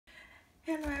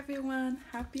Hello everyone,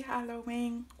 happy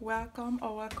Halloween. Welcome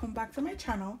or welcome back to my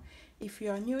channel. If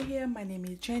you are new here, my name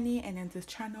is Jenny and in this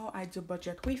channel I do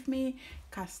budget with me,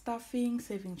 cash stuffing,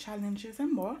 saving challenges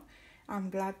and more. I'm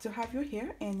glad to have you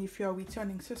here, and if you're a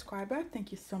returning subscriber,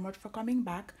 thank you so much for coming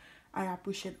back. I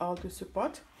appreciate all the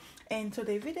support. In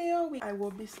today's video, I will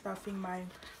be stuffing my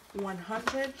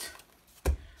 100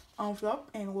 envelope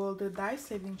and we'll do dice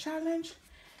saving challenge.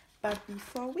 But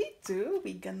before we do,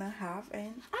 we're gonna have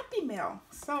an happy mail.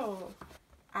 So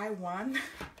I won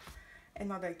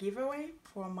another giveaway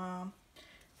from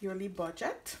Yolie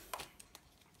budget.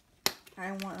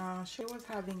 She was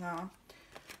having a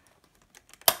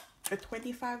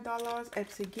 $25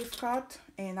 Etsy gift card,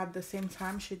 and at the same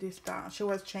time she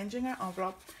was changing her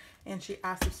envelope and she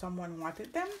asked if someone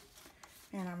wanted them,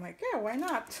 and I'm like, yeah, why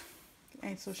not?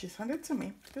 And so she sent it to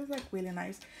me. It was like really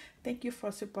nice. Thank you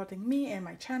for supporting me and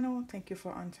my channel. Thank you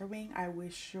for answering. I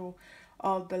wish you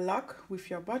all the luck with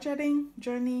your budgeting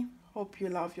journey. Hope you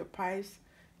love your prize,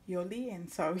 Yolie. And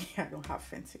sorry, I don't have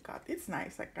fancy card. It's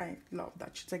nice. Like, I love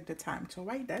that she took the time to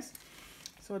write this.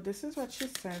 So this is what she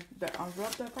sent. The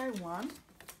envelope that I won.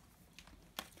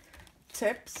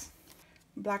 Tips.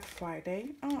 Black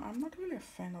Friday. Oh, I'm not really a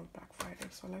fan of Black Friday,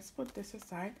 so let's put this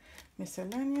aside.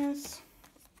 Miscellaneous,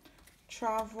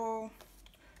 travel,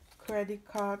 credit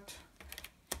card,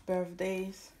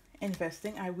 birthdays,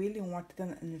 investing. I really wanted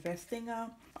an investing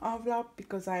envelope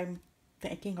because I'm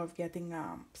thinking of getting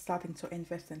starting to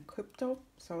invest in crypto,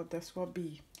 so this will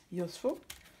be useful.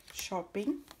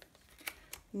 Shopping,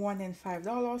 $1 and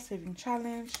 $5 saving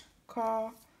challenge,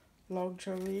 car,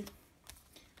 luxury,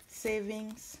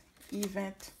 savings,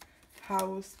 event,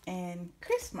 house, and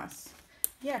Christmas.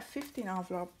 Yeah, 15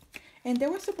 envelope. And they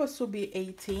were supposed to be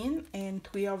 18, and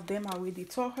 3 of them I already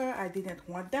told her I didn't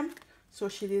want them, so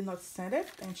she did not send it.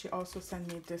 And she also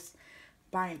sent me this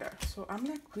binder. So I'm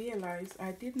like, realize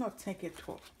I did not take it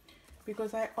through,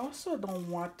 because I also don't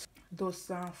want those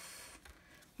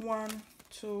 1,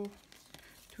 2,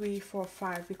 3, 4,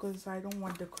 5, because I don't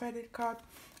want the credit card.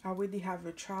 I already have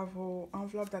a travel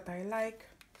envelope that I like.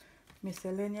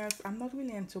 Miscellaneous. I'm not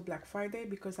really into Black Friday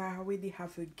because I already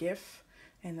have a gift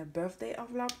and a birthday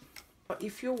envelope. But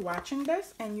if you're watching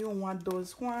this and you want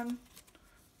those 1,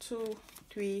 2,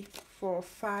 3, 4,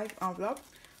 5 envelopes,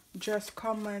 just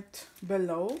comment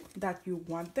below that you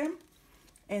want them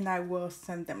and I will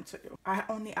send them to you. I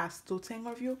only ask 2 things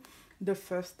of you. The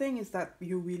first thing is that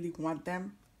you really want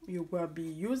them, you will be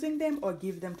using them, or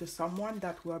give them to someone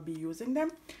that will be using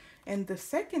them. And the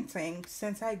second thing,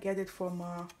 since I get it from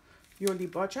Yolie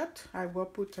budget, I will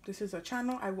put, this is a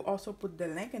channel, I will also put the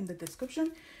link in the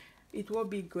description. It will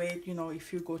be great, you know,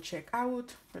 if you go check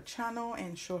out the channel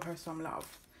and show her some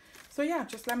love. So yeah,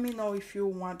 just let me know if you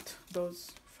want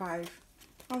those 5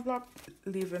 envelopes.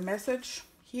 Leave a message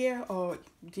here or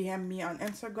DM me on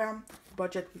Instagram,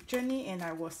 budget with Jenny, and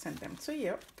I will send them to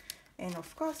you. And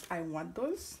of course I want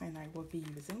those and I will be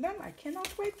using them. I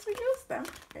cannot wait to use them.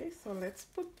 Okay, so let's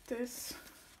put this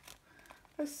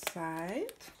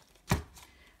aside.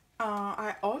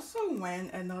 I also won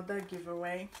another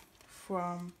giveaway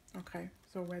from, okay,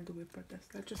 so where do we put this?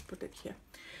 Let's just put it here.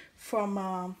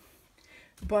 From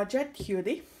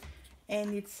JFVUKY,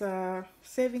 and it's a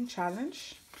saving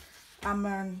challenge. I'm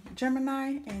a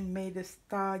Gemini and made a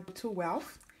start to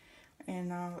wealth.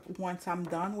 And once I'm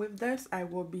done with this, I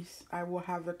will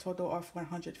have a total of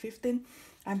 115.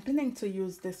 I'm planning to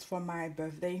use this for my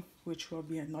birthday, which will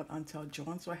be not until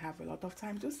June, so I have a lot of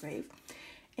time to save.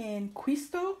 And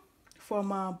Crystal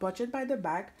from Budget by the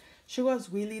Bag, she was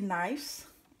really nice,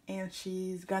 and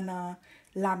she's gonna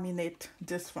laminate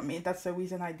this for me. That's the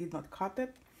reason I did not cut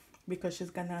it, because she's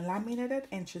gonna laminate it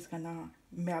and she's gonna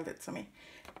mail it to me.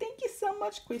 Thank you so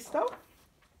much, Crystal.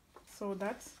 So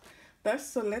that's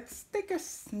so let's take a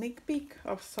sneak peek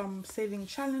of some saving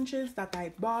challenges that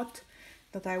I bought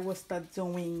that I will start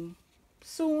doing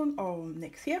soon or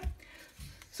next year.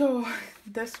 So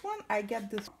this one, I get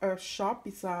this shop.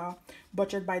 It's a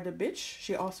Budget by the Beach.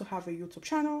 She also have a YouTube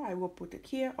channel. I will put it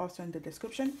here also in the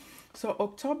description. So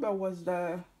October was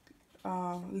the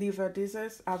liver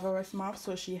disease avarice month,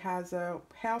 so she has a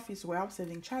health is wealth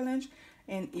saving challenge,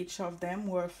 and each of them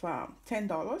worth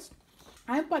 $10.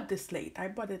 I bought this late. I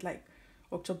bought it like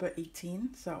October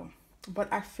 18, so,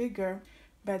 but I figure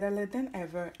better late than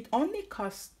ever. It only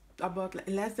costs about like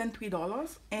less than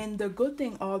 $3, and the good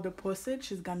thing, all the proceeds,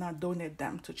 she's gonna donate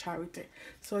them to charity.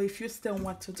 So if you still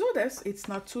want to do this, it's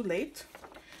not too late,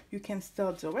 you can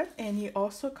still do it. And he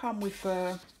also come with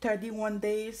a 31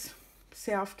 days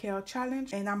self-care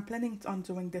challenge, and I'm planning on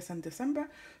doing this in December.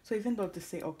 So even though they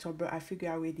say October, I figure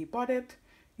I already bought it.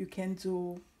 You can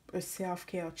do a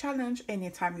self-care challenge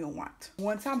anytime you want.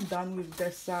 Once I'm done with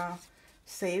this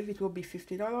save, it will be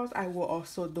 $50. I will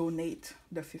also donate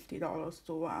the $50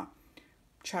 to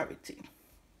charity.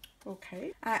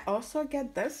 Okay, I also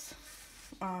get this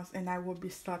and I will be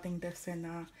starting this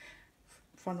in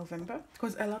for November,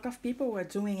 because a lot of people were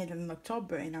doing it in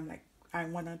October and I'm like, I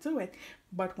want to do it,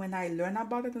 but when I learned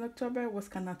about it in October, it was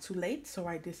kind of too late, so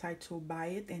I decided to buy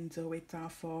it and do it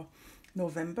for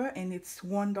November. And it's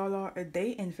 $1 a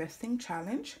day investing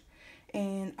challenge,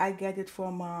 and I get it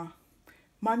from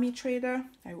Mommy Trader.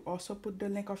 I will also put the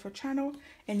link of her channel,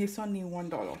 and it's only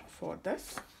 $1 for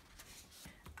this.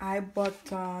 I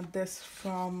bought this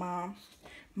from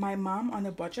my mom on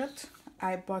a budget.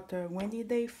 I bought a rainy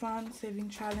day fund saving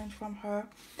challenge from her.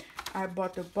 I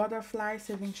bought a butterfly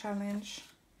saving challenge,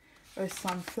 a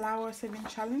sunflower saving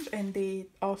challenge, and they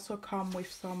also come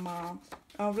with some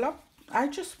envelope. I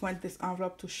just want this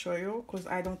envelope to show you because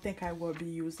I don't think I will be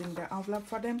using the envelope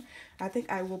for them. I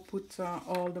think I will put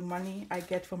all the money I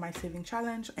get for my saving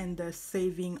challenge and the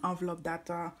saving envelope that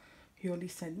Yolie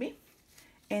sent me.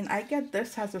 And I get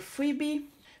this as a freebie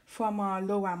from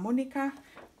Laura Monica.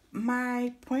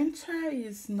 My printer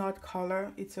is not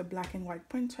color, it's a black and white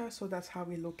printer, so that's how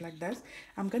it look like this.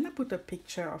 I'm gonna put a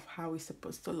picture of how it's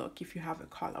supposed to look. If you have a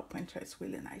color printer, it's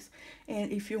really nice. And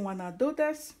if you wanna do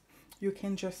this, you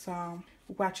can just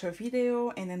watch her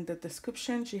video, and in the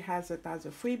description she has it as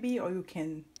a freebie, or you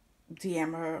can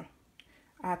DM her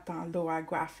at Laura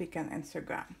Graphic and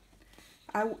Instagram.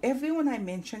 Everyone I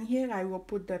mention here, I will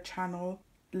put the channel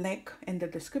link in the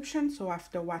description, so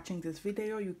after watching this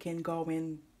video you can go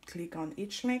and click on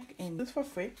each link, and it's for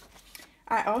free.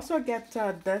 I also get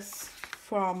this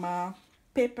from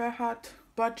Paper Hut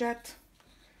Budget.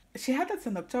 She had it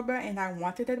in October and I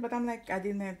wanted it, but I'm like, I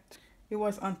didn't. It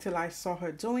was until I saw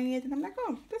her doing it and I'm like,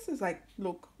 oh, this is like,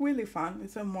 look, really fun.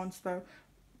 It's a monster.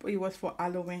 It was for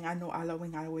Halloween. I know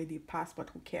Halloween already passed, but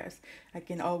who cares? I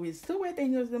can always do it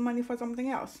and use the money for something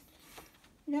else.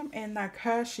 Yeah, and like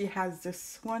her, she has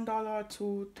this $1,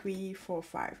 $2, $3, $4,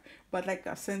 $5. But like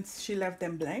since she left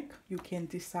them blank, you can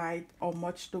decide how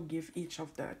much to give each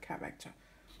of the character.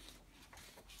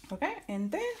 Okay, and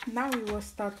then now we will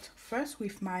start first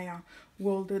with my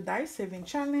roll the dice saving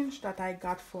challenge that I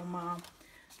got from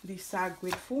Lisa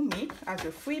Grateful Me as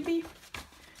a freebie.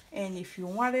 And if you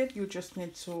want it, you just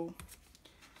need to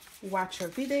watch her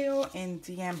video and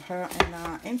DM her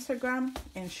on Instagram,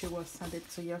 and she will send it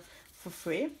to you for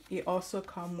free. It also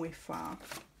comes with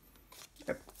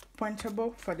a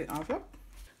printable for the envelope.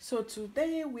 So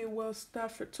today we will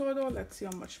start for total. Let's see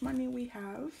how much money we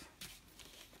have.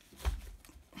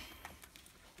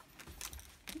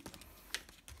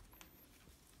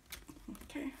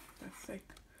 Okay, that's like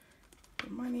the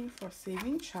money for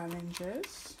saving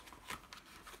challenges.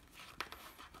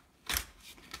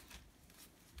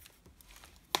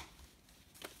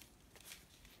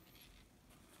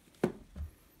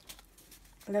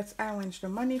 Let's arrange the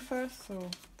money first. So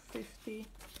 50,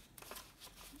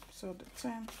 so the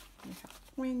 10, we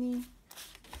have 20,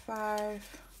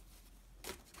 5,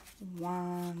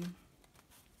 1.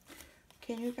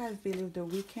 Can you guys believe the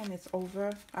weekend is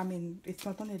over? I mean, it's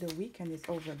not only the weekend is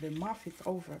over, the month is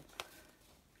over.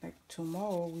 Like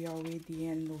tomorrow, we are already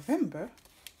in November.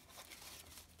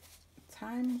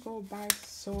 Time go by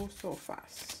so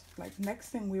fast. Like next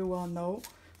thing we will know,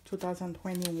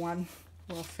 2021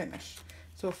 will finish.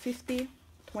 So 50,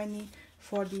 20,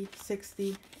 40,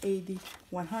 60, 80,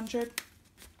 100,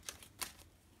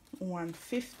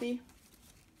 150.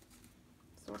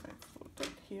 So let's put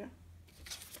it here.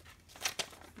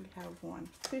 We have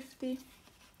 150,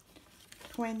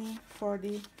 20,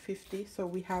 40, 50. So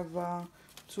we have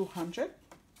 200.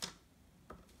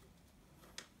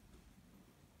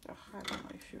 I don't know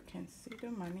if you can see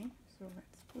the money. So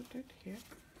let's put it here.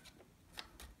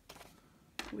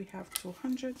 We have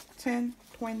 200, 10,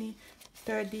 20,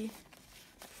 30,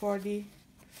 40,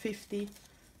 50.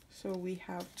 So we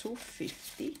have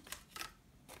 250.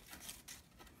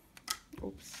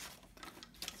 Oops.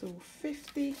 So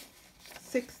 50,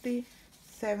 60,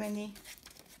 70.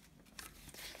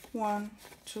 1,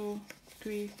 2,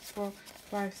 3, 4,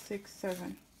 5, 6,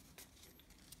 7.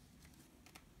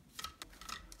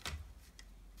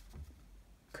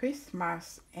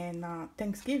 Christmas and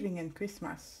Thanksgiving and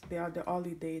Christmas, they are the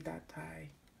holiday that I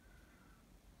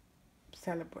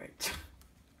celebrate.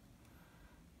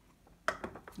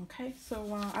 Okay,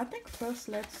 so I think first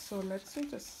let's do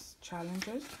this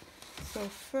challenges. So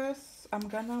first I'm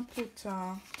gonna put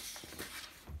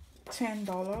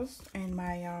 $10 in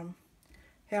my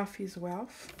Health is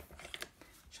Wealth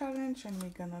challenge, and we're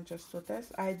gonna just do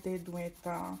this. I did with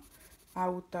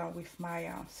out with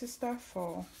my sister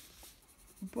for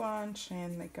brunch,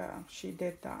 and like she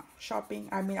did shopping.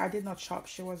 I mean, I did not shop,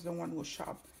 she was the one who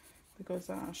shopped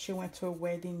because she went to a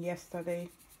wedding yesterday.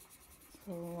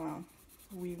 So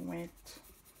we went,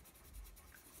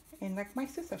 and like my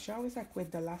sister, she always like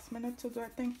wait the last minute to do a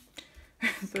thing.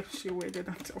 So she waited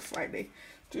until Friday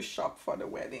to shop for the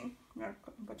wedding. Yeah,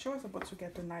 but she was about to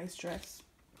get a nice dress.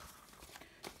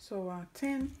 So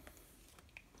 10,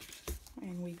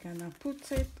 and we're gonna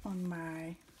put it on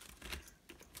my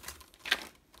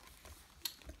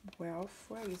wealth.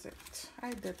 Where is it?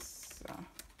 I did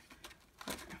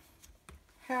okay.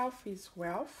 Health is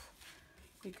wealth.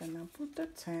 We're gonna put the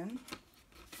 10,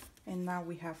 and now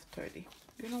we have 30.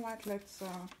 You know what, let's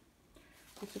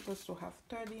we're supposed to have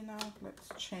 30 now. Let's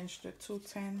change the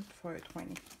 210 for a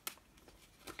 20.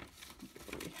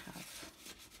 We have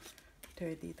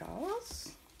 $30.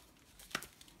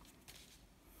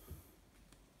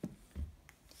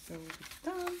 So we're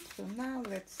done. So now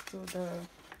let's do the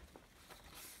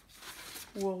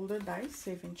roll the dice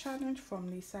saving challenge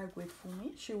from Lisa Grateful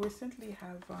Me. She recently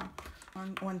have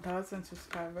 1,000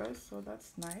 subscribers, so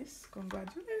that's nice.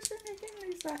 Congratulations again,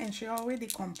 Lisa. And she already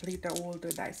completed the roll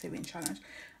the dice saving challenge.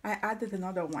 I added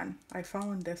another one. I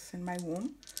found this in my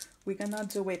room. We're gonna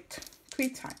do it 3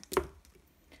 times.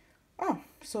 Oh,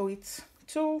 so it's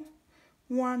 2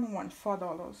 1 1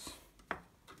 $4.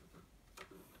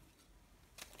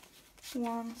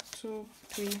 1 2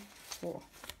 3 4.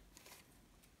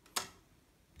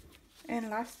 And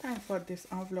last time for this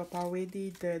envelope, I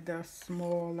already did a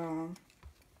small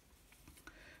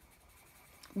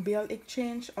bill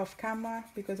exchange of camera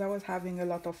because I was having a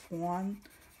lot of one,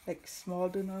 like small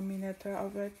denominator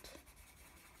of it.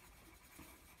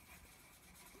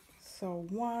 So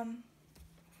 1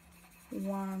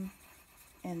 1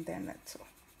 and then a 2.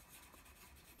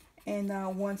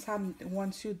 And once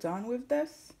you're done with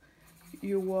this,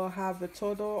 you will have a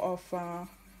total of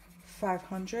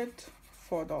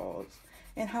 $504.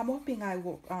 And I'm hoping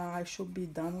I should be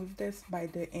done with this by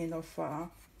the end of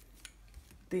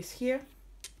this year.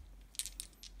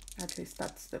 At least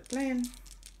that's the plan.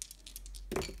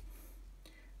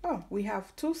 Oh, we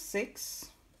have 2 6.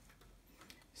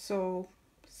 So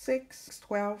 6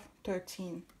 12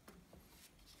 13.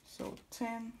 So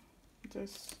 10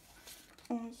 just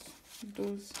 11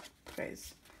 12 13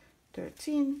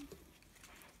 13.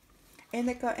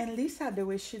 And Lisa, the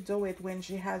way she do it when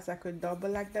she has like a double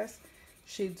like this,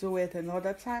 she do it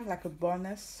another time like a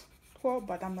bonus pour,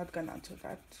 but I'm not gonna do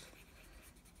that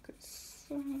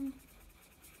because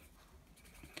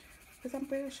I'm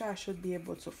pretty sure I should be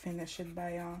able to finish it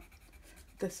by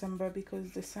December,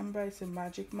 because December is a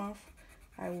magic month.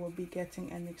 I will be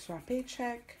getting an extra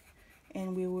paycheck,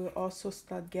 and we will also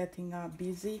start getting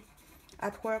busy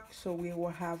at work, so we will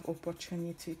have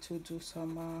opportunity to do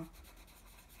some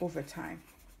overtime.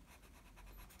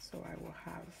 So I will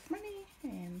have money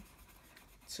and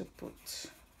to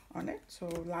put on it. So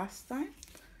last time,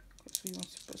 because we were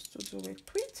supposed to do it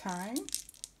 3 times,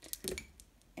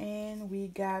 and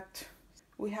we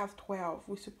have 12.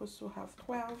 We're supposed to have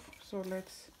 12. So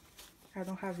I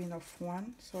don't have enough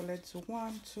 1. So let's do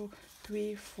 1 2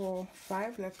 3 4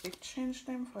 5. Let's exchange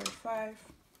them for a 5.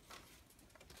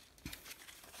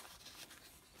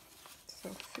 So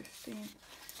 15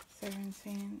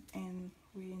 17, and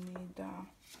we need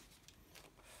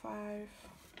 5,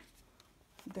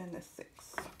 then a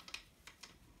 6.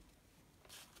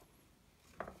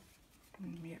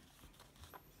 Yep.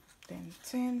 Then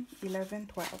 10 11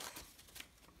 12.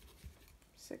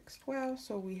 6 12.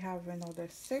 So we have another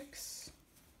 6.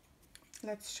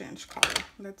 Let's change color.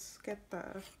 Let's get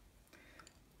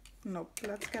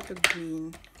let's get the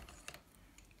green.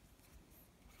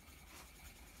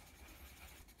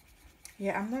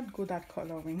 Yeah, I'm not good at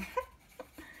coloring.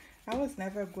 I was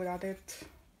never good at it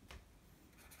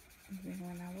even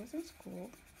when I was in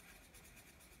school.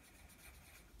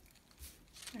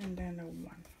 And then a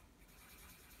 1.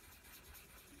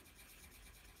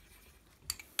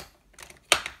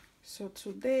 So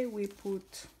today we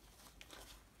put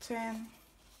 10,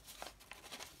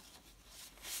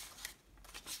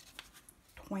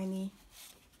 20,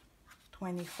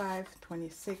 25,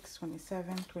 26,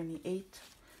 27, 28,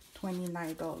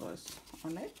 $29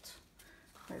 on it.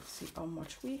 Let's see how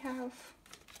much we have.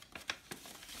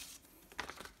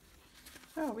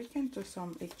 Oh, we can do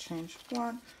some exchange.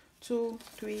 1 2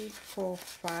 3 4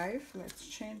 5. Let's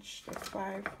change the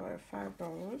 5 for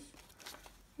 $5.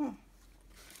 Oh,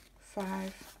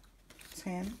 5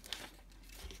 10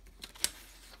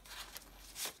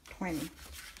 20.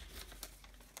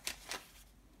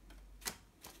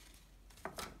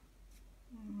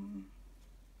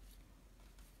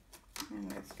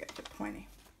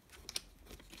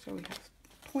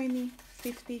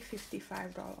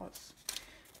 $55.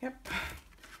 Yep,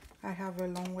 I have a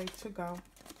long way to go.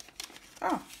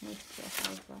 Oh, we still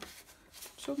have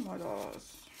 $2 more.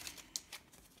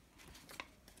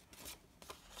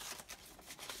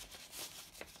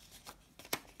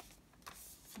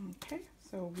 Okay,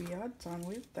 so we are done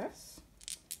with this.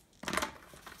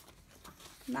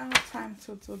 Now time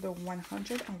to do the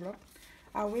 100 envelope.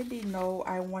 I already know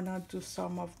I want to do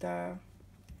some of the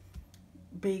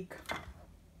big,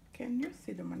 can you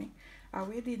see the money? I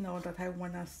already know that I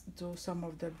want to do some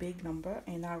of the big number,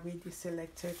 and I already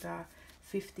selected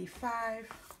 55,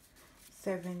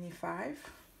 75.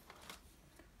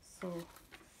 So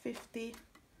 50,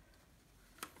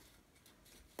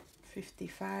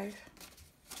 55.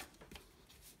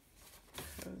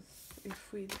 Because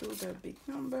if we do the big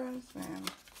numbers,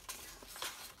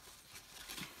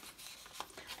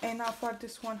 and now for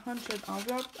this 100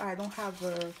 envelope, I don't have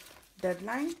a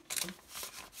deadline,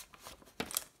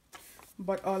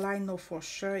 but all I know for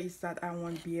sure is that I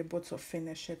won't be able to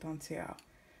finish it until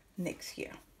next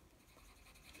year.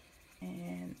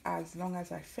 And as long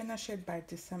as I finish it by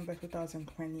December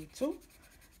 2022,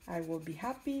 I will be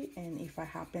happy. And if I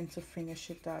happen to finish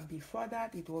it before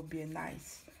that, it will be a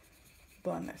nice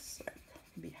bonus. Like,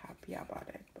 be happy about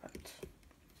it. But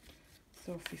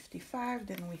so 55,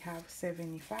 then we have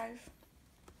 75,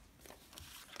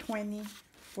 20,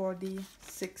 40,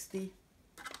 60,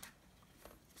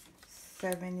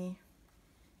 70,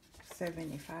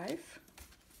 75.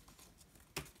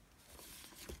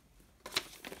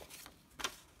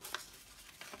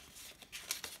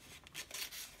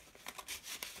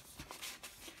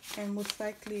 And most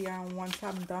likely once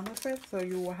I'm done with it, so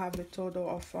you will have a total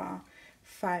of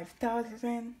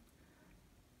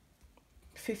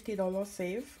 $5,050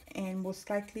 saved, and most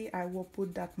likely I will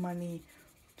put that money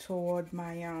toward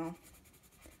my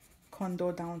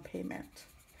condo down payment.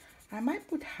 I might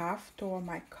put half toward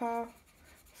my car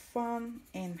fund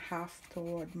and half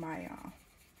toward my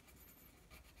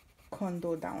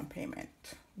condo down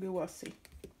payment. We will see.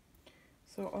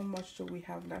 So how much do we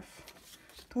have left?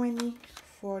 20,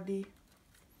 40,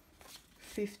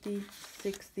 50,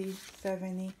 60,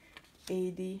 70,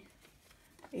 80,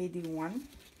 81.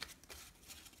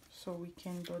 So we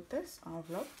can do this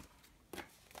envelope.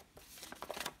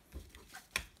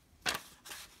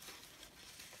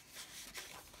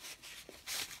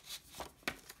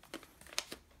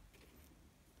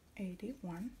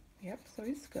 $81. Yep, so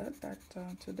it's good that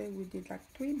today we did like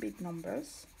 3 big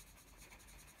numbers.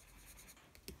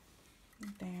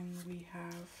 Then we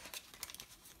have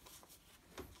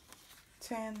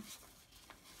 10,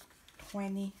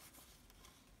 20,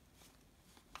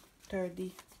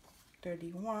 30,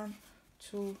 31,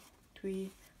 2,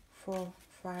 3, 4,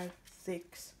 5,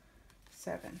 6,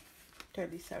 7,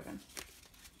 37.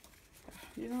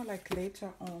 You know, like later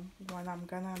on when I'm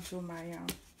gonna do my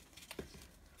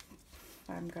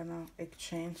I'm gonna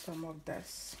exchange some of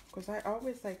this, because I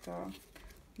always like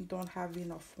don't have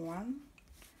enough one.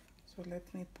 So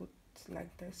let me put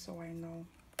like this so I know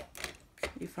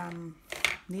if I'm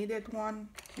needed one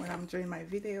when I'm doing my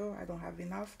video. I don't have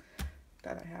enough,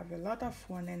 that I have a lot of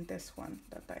one in this one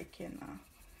that I can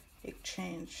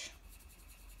exchange.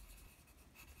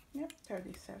 Yep,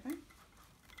 37.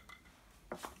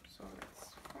 So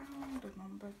let's round the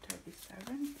number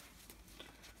 37.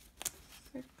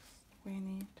 6,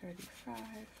 20, 35,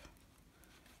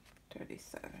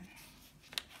 37.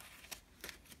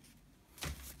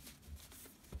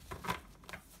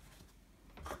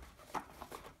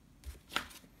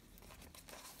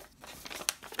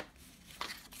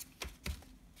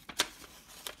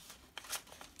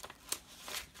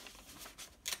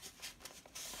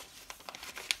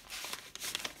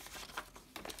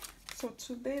 So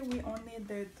today we only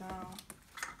did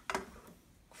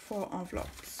 4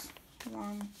 envelopes.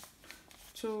 1,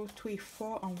 2, 3,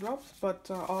 4 envelopes,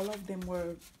 but all of them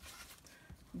were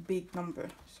big number.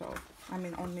 So I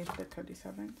mean only the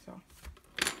 37.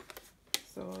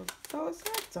 So those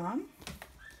are done.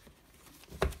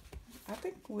 I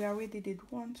think we already did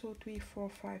 1, 2, 3, 4,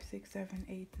 5, 6, 7,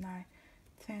 8, 9,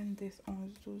 10, 10,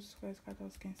 11, 12, 13,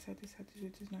 14, 15, 16, 17,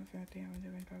 18, 19, 20, 21,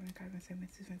 22, 23, 24, 25,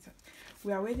 26, 27.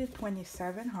 We are already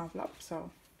 27 envelopes,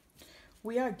 so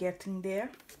we are getting there.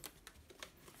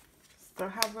 Still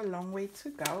have a long way to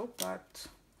go, but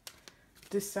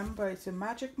December is a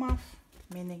magic month,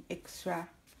 meaning extra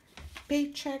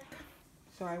paycheck,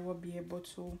 so I will be able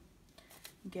to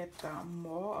get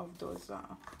more of those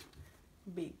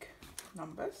big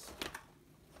numbers.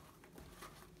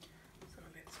 So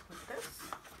let's put this,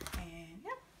 and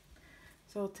yeah.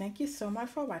 So thank you so much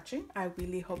for watching. I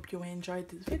really hope you enjoyed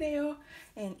this video,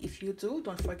 and if you do,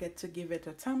 don't forget to give it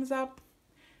a thumbs up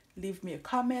leave me a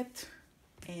comment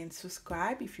and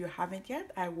subscribe if you haven't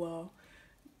yet. I will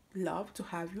love to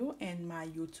have you in my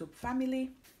YouTube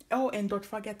family. Oh, and don't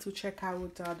forget to check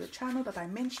out the channel that I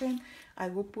mentioned. I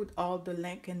will put all the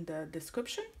link in the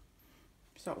description,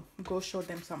 so go show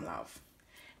them some love.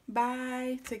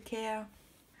 Bye, take care,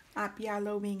 happy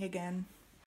Halloween again.